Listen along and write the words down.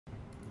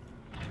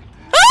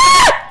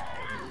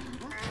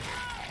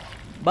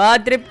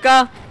Bad trip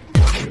ka.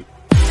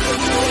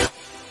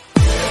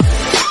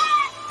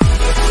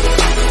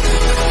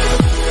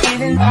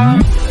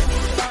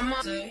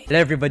 Hello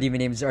everybody, my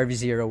name is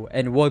RVZERO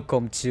and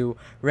welcome to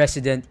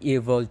Resident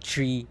Evil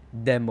 3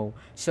 demo.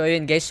 So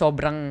ayun guys,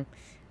 sobrang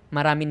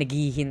marami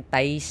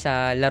naghihintay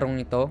sa larong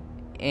ito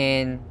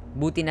and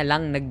buti na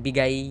lang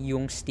nagbigay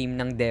yung Steam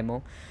ng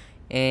demo.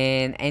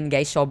 And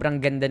guys, sobrang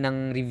ganda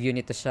ng review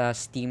nito sa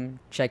Steam.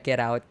 Check it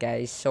out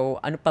guys. So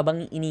ano pa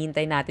bang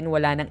inihintay natin?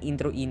 Wala nang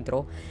intro.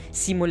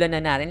 Simulan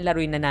na natin,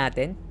 laruin na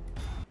natin.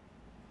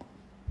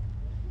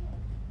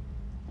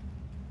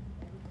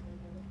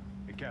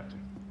 Hey Captain,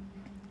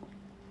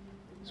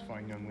 this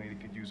fine young lady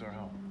could use our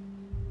help.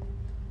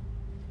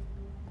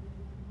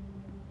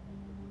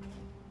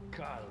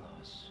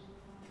 Carlos,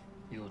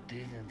 you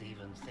didn't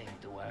even think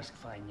to ask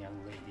fine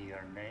young lady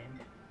her name?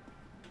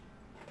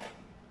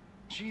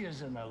 She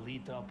is an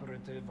elite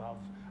operative of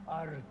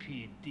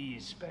RPD,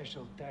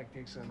 Special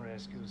Tactics and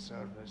Rescue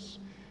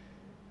Service.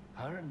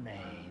 Her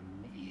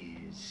name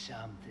is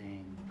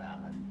something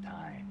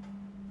Valentine.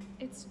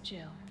 It's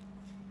Jill.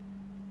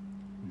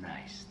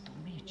 Nice to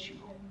meet you,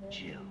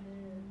 Jill.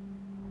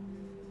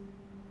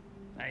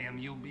 I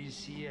am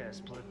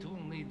UBCS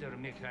Platoon Leader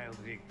Mikhail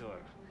Victor.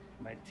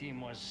 My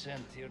team was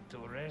sent here to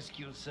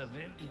rescue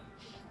civilians.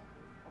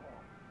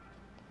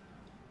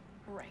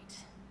 Right.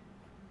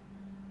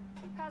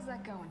 How's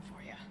that going for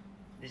you?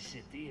 The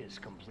city is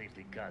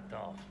completely cut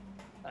off,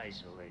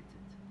 isolated.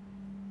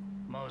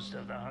 Most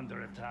of the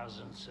 100,000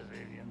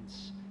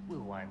 civilians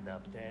will wind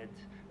up dead.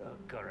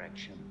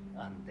 Correction,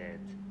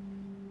 undead.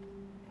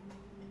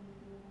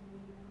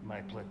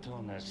 My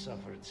platoon has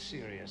suffered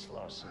serious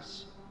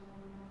losses.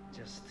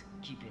 Just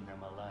keeping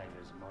them alive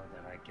is more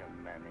than I can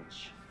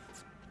manage.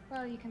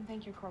 Well, you can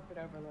thank your corporate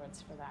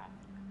overlords for that.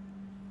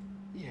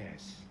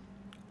 Yes.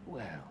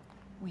 Well,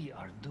 we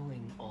are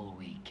doing all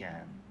we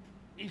can.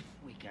 If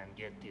we can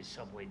get this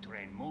subway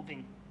train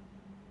moving,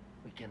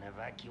 we can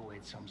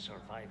evacuate some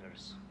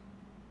survivors.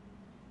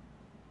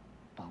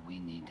 But we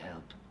need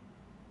help.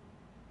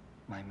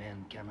 My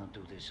men cannot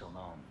do this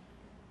alone.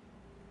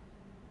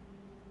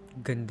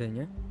 Ganda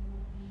niya.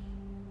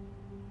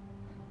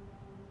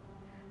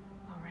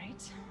 All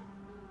right.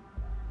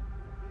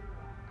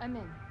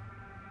 I'm in.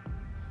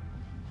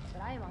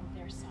 But I am on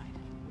their side,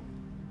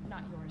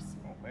 not yours.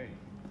 Oh, hey.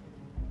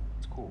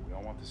 It's cool. We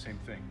all want the same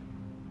thing.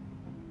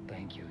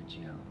 Thank you,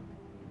 Jill.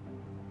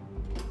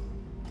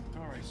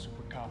 All right,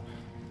 Super Cop.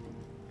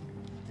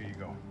 Here you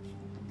go.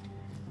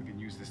 We can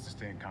use this to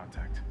stay in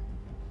contact.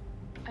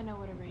 I know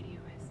what a radio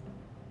is.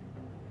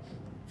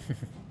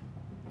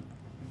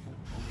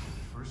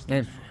 First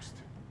things first.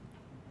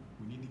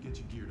 We need to get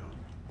you geared up.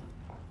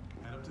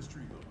 Head up to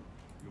street level.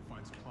 You'll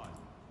find supplies.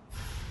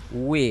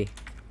 Uy.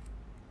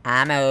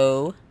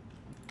 Ammo.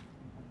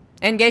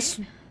 And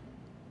guys,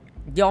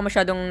 hindi ako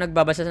masyadong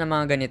nagbabasa ng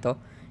mga ganito.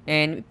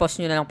 And post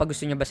nyo na lang pag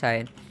gusto nyo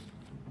basahin.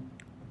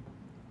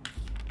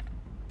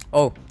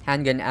 Oh,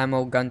 handgun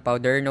ammo,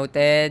 gunpowder,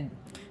 noted.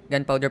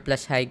 Gunpowder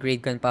plus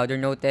high-grade gunpowder,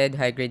 noted.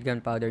 High-grade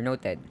gunpowder,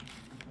 noted.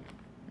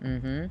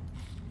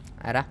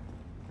 Ara.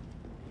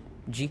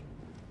 G.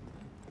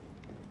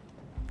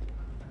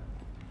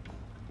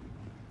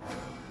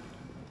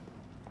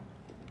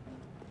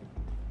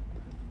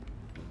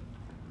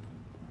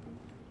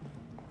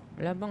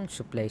 Wala bang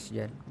supplies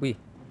dyan? Uy.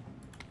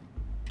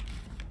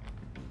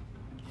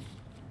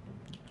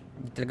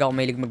 Hindi talaga ako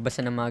mahilig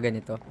magbasa ng mga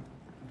ganito.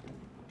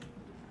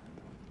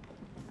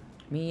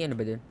 May ano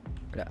ba dun?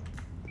 Wala.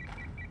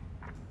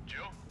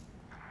 Jill,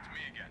 it's me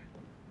again.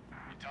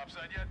 You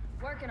topside yet?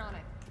 Working on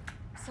it.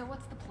 So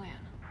what's the plan?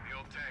 The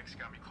old tanks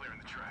got me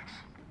clearing the tracks.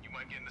 You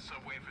mind getting the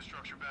subway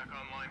infrastructure back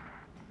online?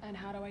 And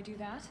how do I do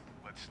that?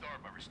 Let's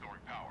start by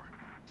restoring power.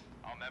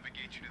 I'll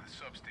navigate you to the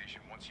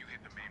substation once you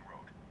hit the main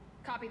road.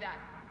 Copy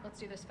that. Let's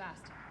do this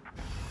fast.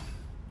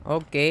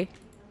 Okay.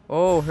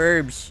 Oh,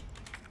 herbs.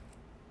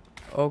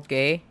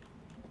 Okay.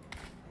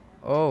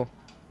 Oh.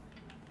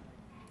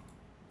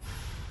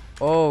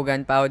 Oh,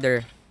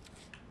 gunpowder.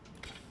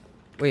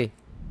 Uy.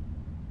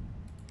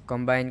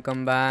 Combine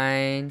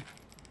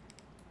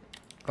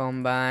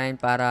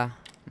para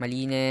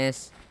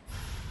malinis.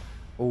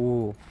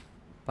 Oh.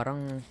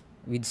 Parang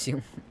weeds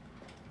yung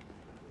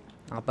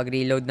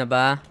nakapag-reload na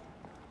ba?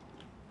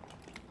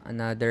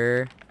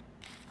 Another.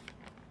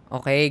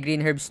 Okay,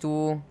 green herbs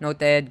 2.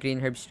 Noted.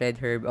 Green herbs, red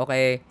herb.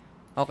 Okay.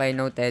 Okay,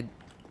 noted.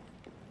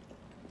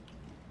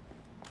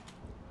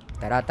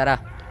 Tara.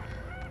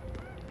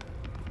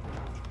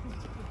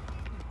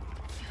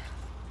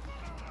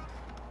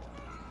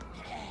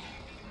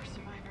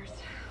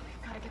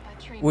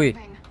 Uy.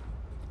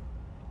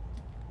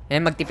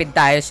 Magtipid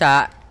tayo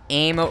sa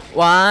aim. 1,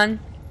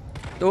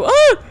 2.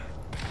 Ah!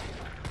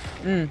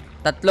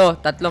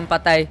 Tatlong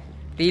patay.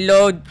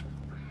 Reload.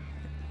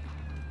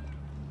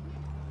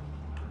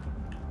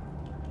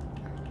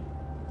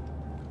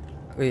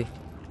 Uy.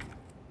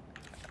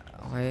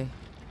 Okay.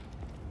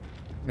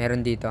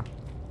 Meron dito.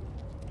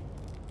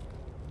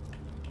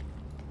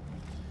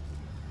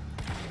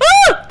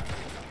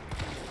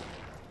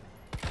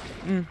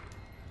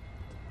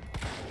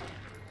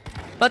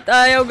 Ba't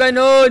ayaw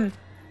ganun?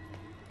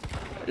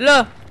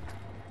 Ala!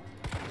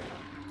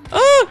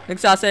 Ah!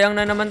 Nagsasayang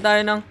na naman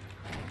tayo ng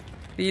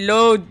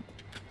reload.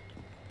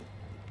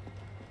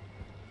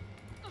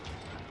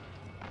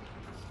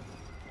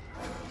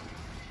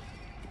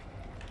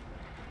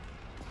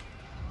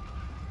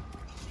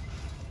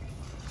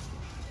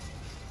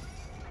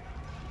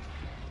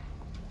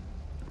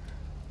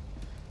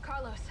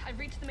 Carlos, I've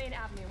reached the main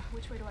avenue.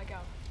 Which way do I go?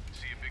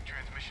 See a big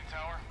transmission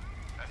tower?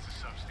 That's the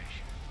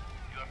substation.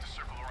 You'll have to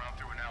circle around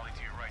through an alley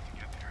to your right to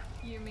get there.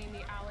 You mean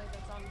the alley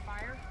that's on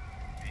fire?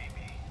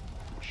 Maybe.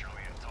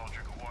 Surely a tall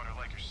drink of water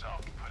like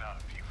yourself can put out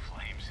a few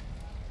flames.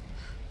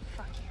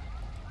 Fuck you.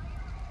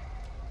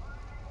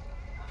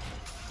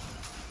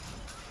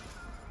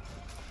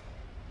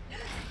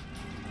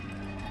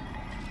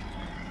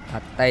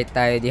 Patay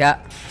tayo diha.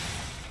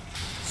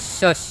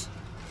 Sus.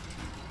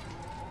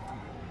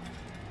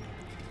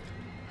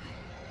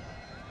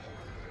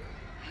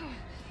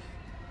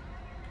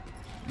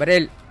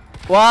 Baril.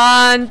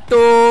 1,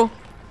 2.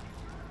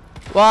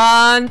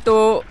 1,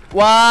 2.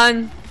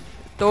 1,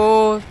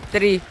 2,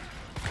 3.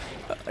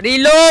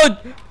 Reload!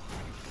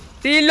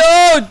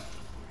 Reload!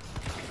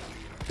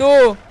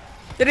 2,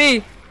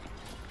 3.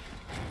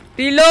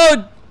 Reload!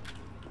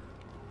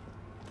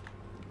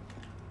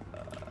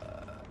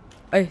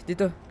 Ay,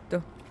 dito.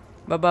 Dito.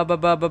 Baba,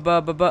 baba, baba,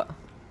 baba.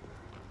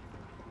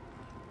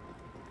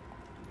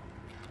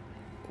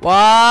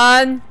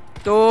 1,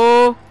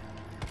 2,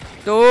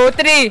 2,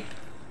 3.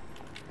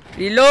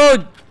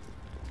 Reload.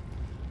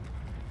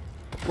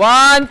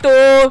 1,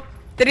 2,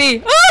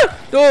 3. Ah!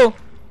 2,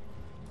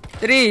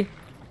 3.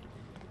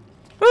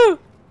 Ah!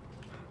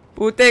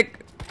 Putek.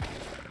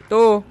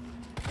 2,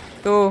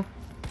 2,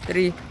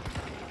 3.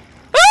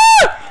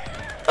 Ah!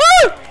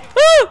 Ah!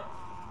 Ah!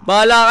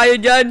 Bahala kayo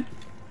dyan.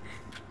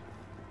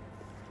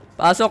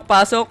 Pasok,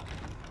 pasok.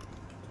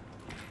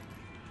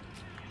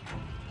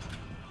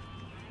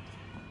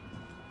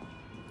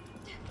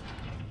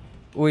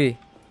 Uy.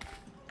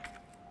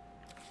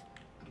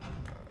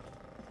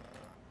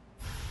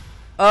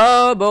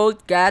 Oh,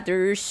 bolt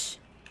cutters.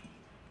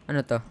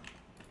 Ano to?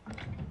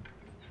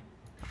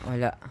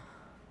 Wala.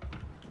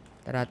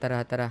 Tara,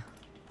 tara, tara.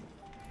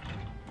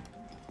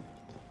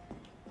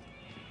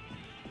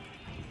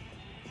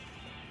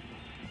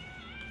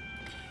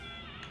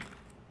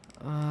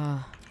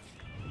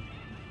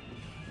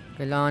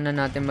 Kailangan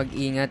na natin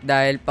mag-ingat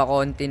dahil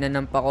pakonti na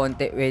ng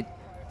pakonti. Wait.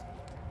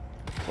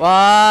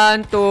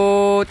 1,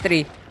 2,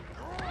 3.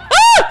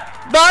 Ah!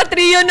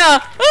 Battery yun ah!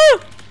 Ah!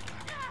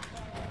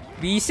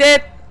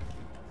 Biset!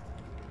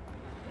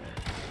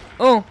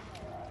 Oh.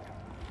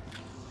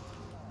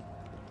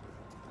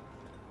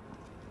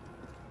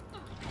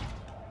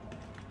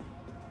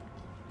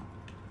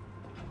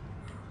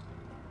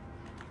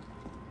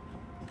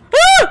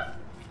 Ah!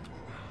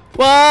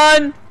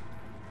 1,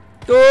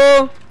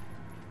 2.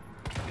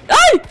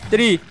 Ay!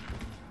 3.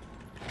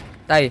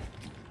 Tay.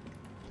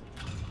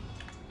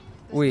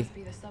 Uy. This must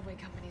be the subway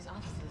company's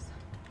offices.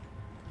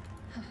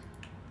 Huh.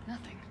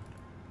 Nothing.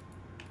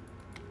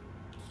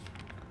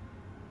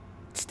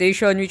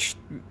 Station which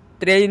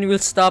train will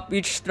stop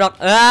each truck.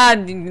 Ah!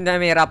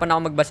 Nahihirapan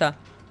ako magbasa.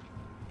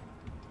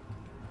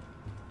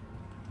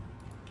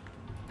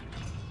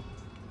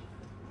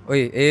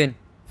 Uy, ayun.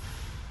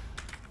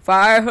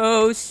 Fire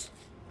hose.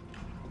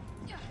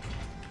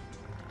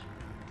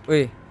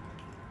 Uy.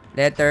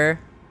 Letter.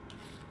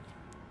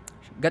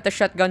 Got a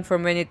shotgun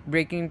from minute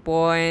breaking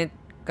point.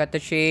 Cut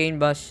the chain,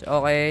 bus.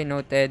 Okay,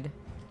 noted.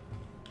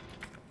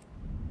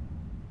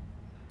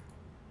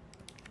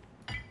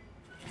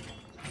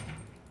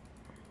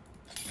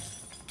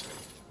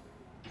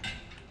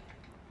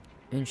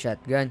 Yung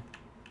shotgun.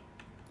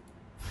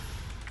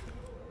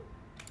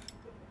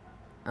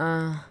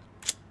 Ano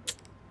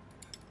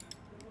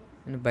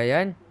ba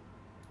yan?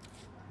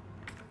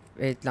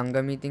 Wait lang,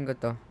 gamitin ko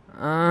to.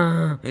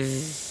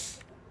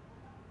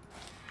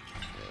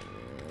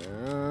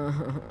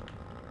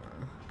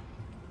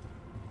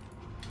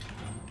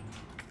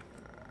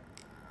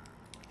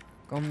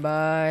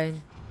 Combine.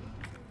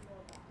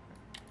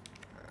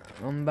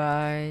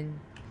 Combine.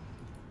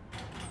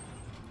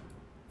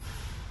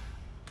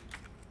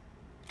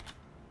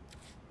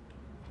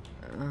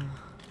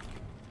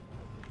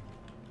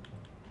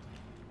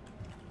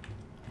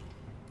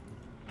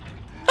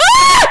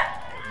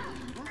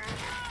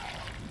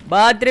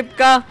 Bad trip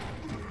ka.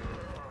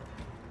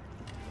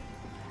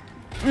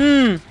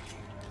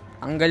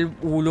 Tanggal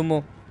ulo mo.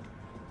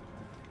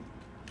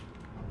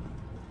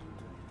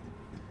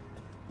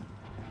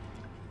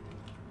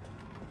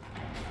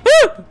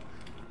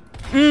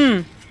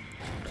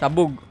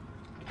 Sabog.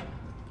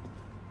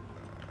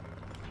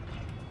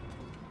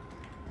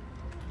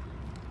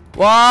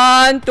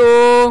 One,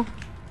 two.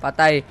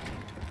 Patay.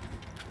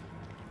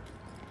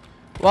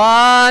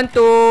 1,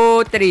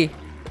 2, 3.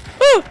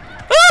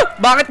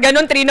 Bakit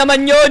ganun? 3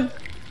 naman yun.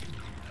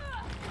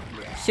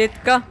 Shit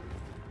ka.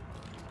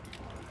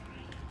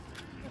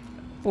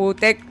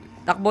 Putek.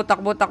 Takbo,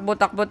 takbo, takbo,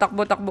 takbo,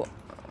 takbo, takbo.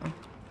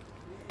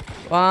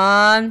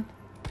 1,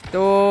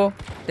 2,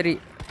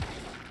 3.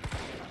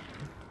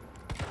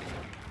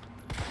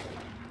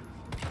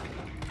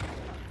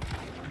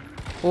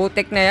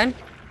 Putik na yan.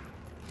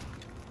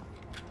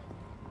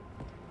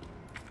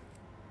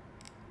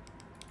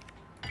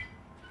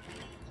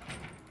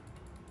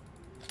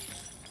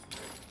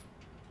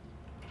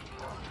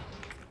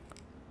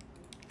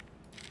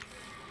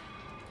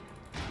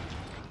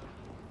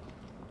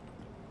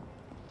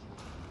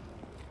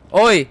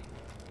 Oy!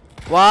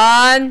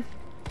 1,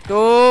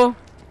 2,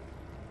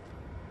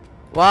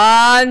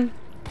 1,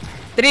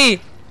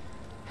 3.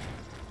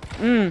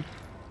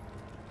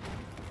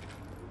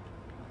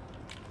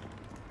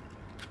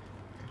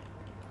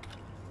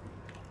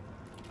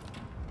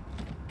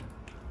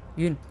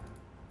 Yun.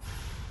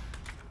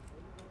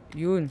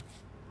 Yun.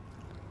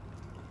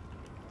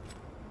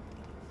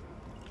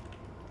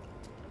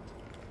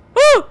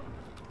 Ah!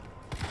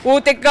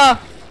 Putik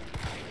ka!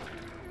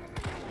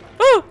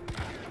 Ah!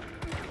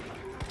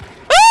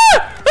 Ah!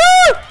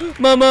 Ah!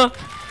 Mama!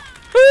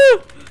 Ah!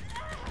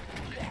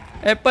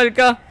 Epal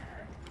ka!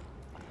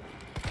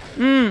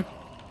 Ah!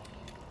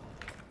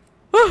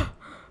 Ah!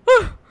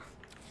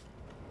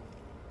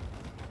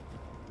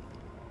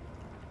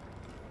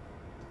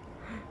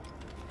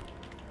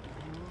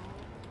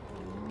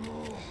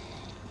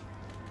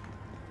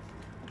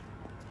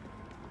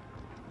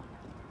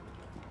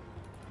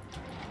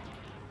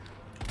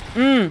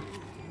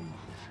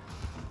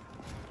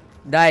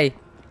 Die.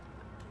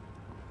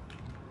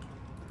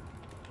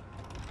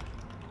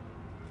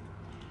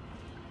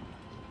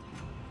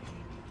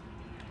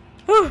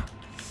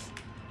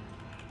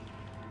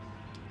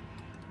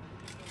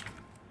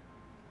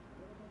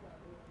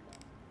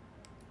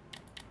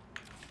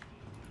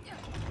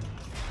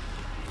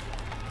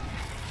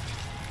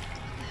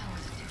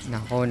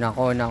 Nako.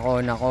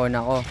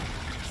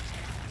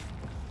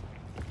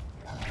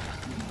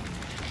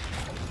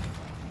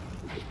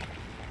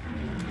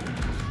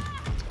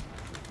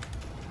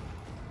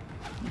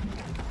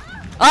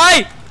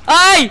 Ay!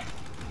 Ay!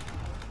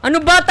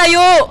 Ano ba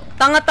tayo?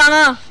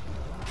 Tanga-tanga.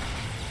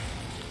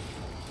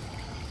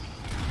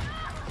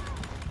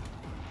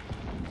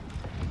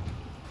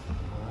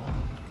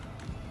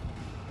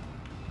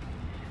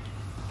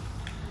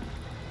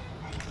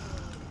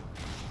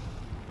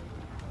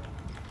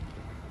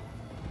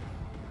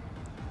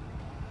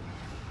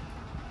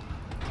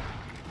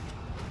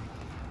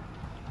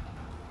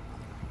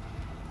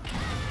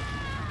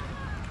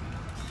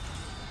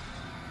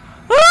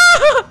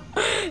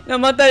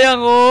 Namatay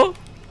ako.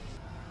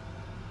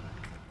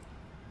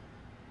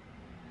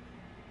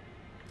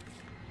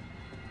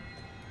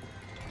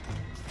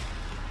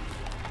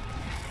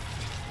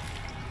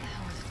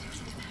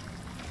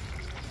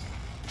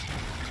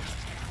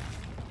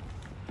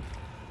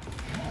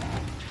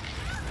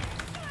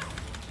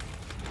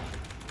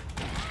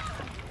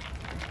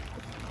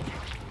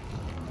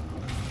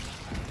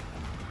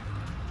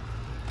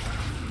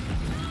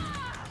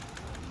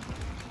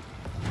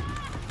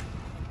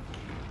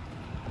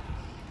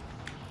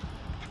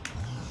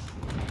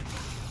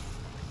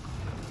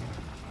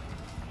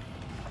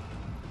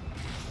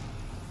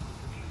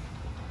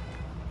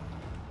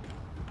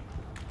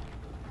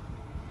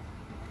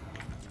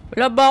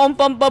 Wala ba akong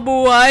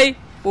pampabuhay?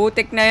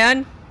 Putik na yan.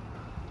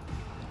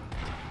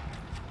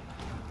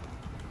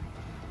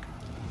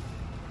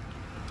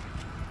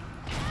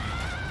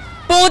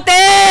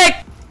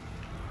 Putik!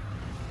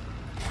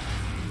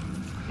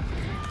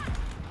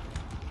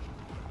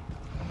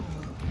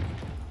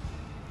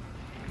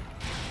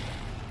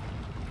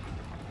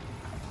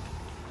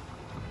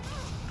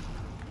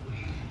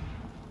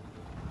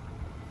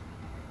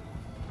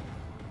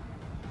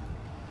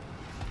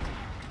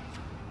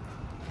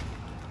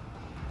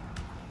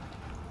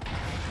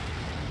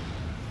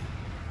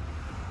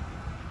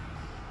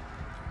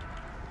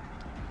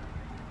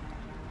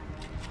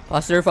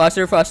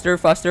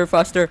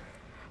 Faster.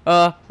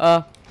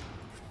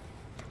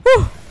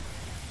 Whew.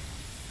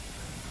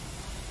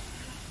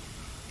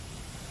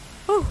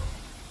 Whew.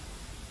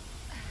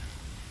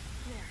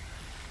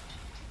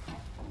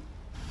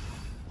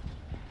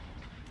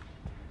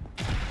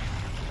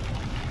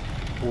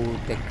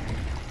 Putik.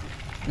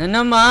 Na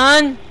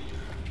naman.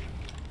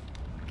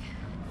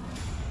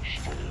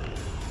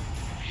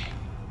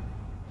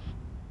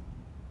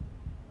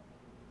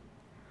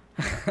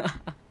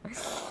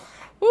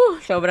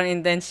 Sobrang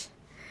intense.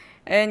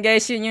 And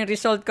guys, yun yung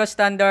result ko.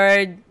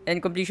 Standard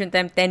and completion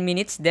time 10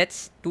 minutes.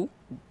 That's 2.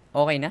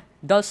 Okay na.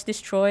 Dulls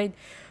destroyed.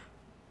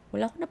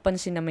 Wala ko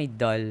napansin na may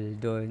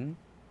dull doon.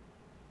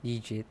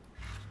 Legit.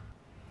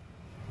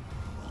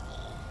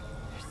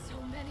 There's so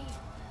many.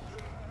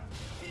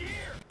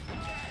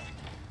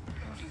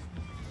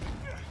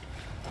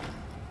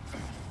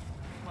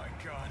 My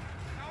God.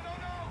 No.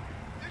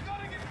 They're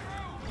gonna get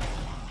through.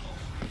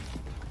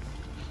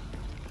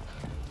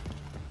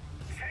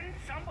 Send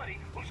somebody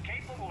who's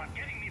capable of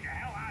getting me the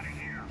hell out of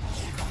here.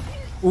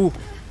 Ooh.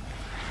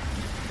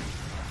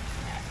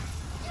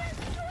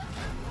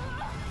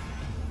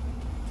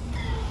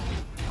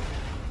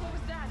 What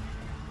was that?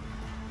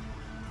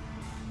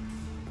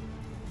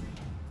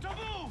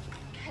 Taboo!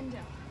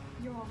 Kendall,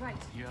 you're all right.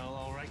 Yeah,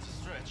 all right to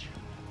stretch.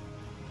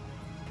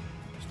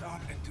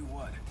 Stop and do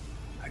what?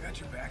 I got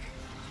your back.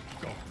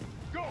 Go!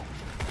 Go!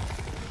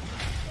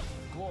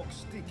 Clock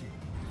sticky.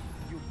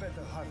 You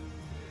better hurry.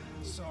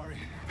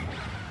 Sorry.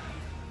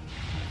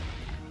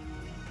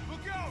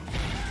 Look out!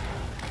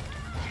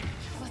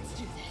 Let's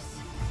do this.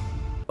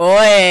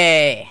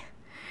 Oy!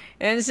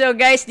 And so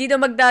guys, dito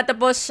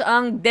magtatapos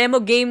ang demo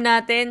game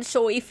natin.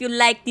 So if you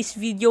like this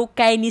video,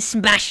 kindly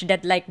smash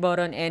that like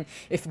button. And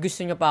if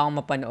gusto nyo pa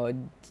akong mapanood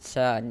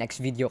sa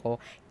next video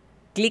ko,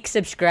 click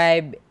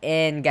subscribe.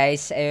 And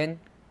guys, ayun,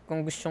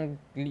 kung gusto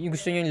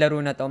nyo yung laro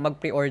na to,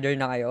 mag-pre-order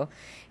na kayo.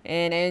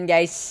 And ayun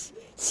guys,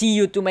 see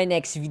you to my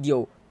next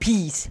video.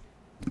 Peace!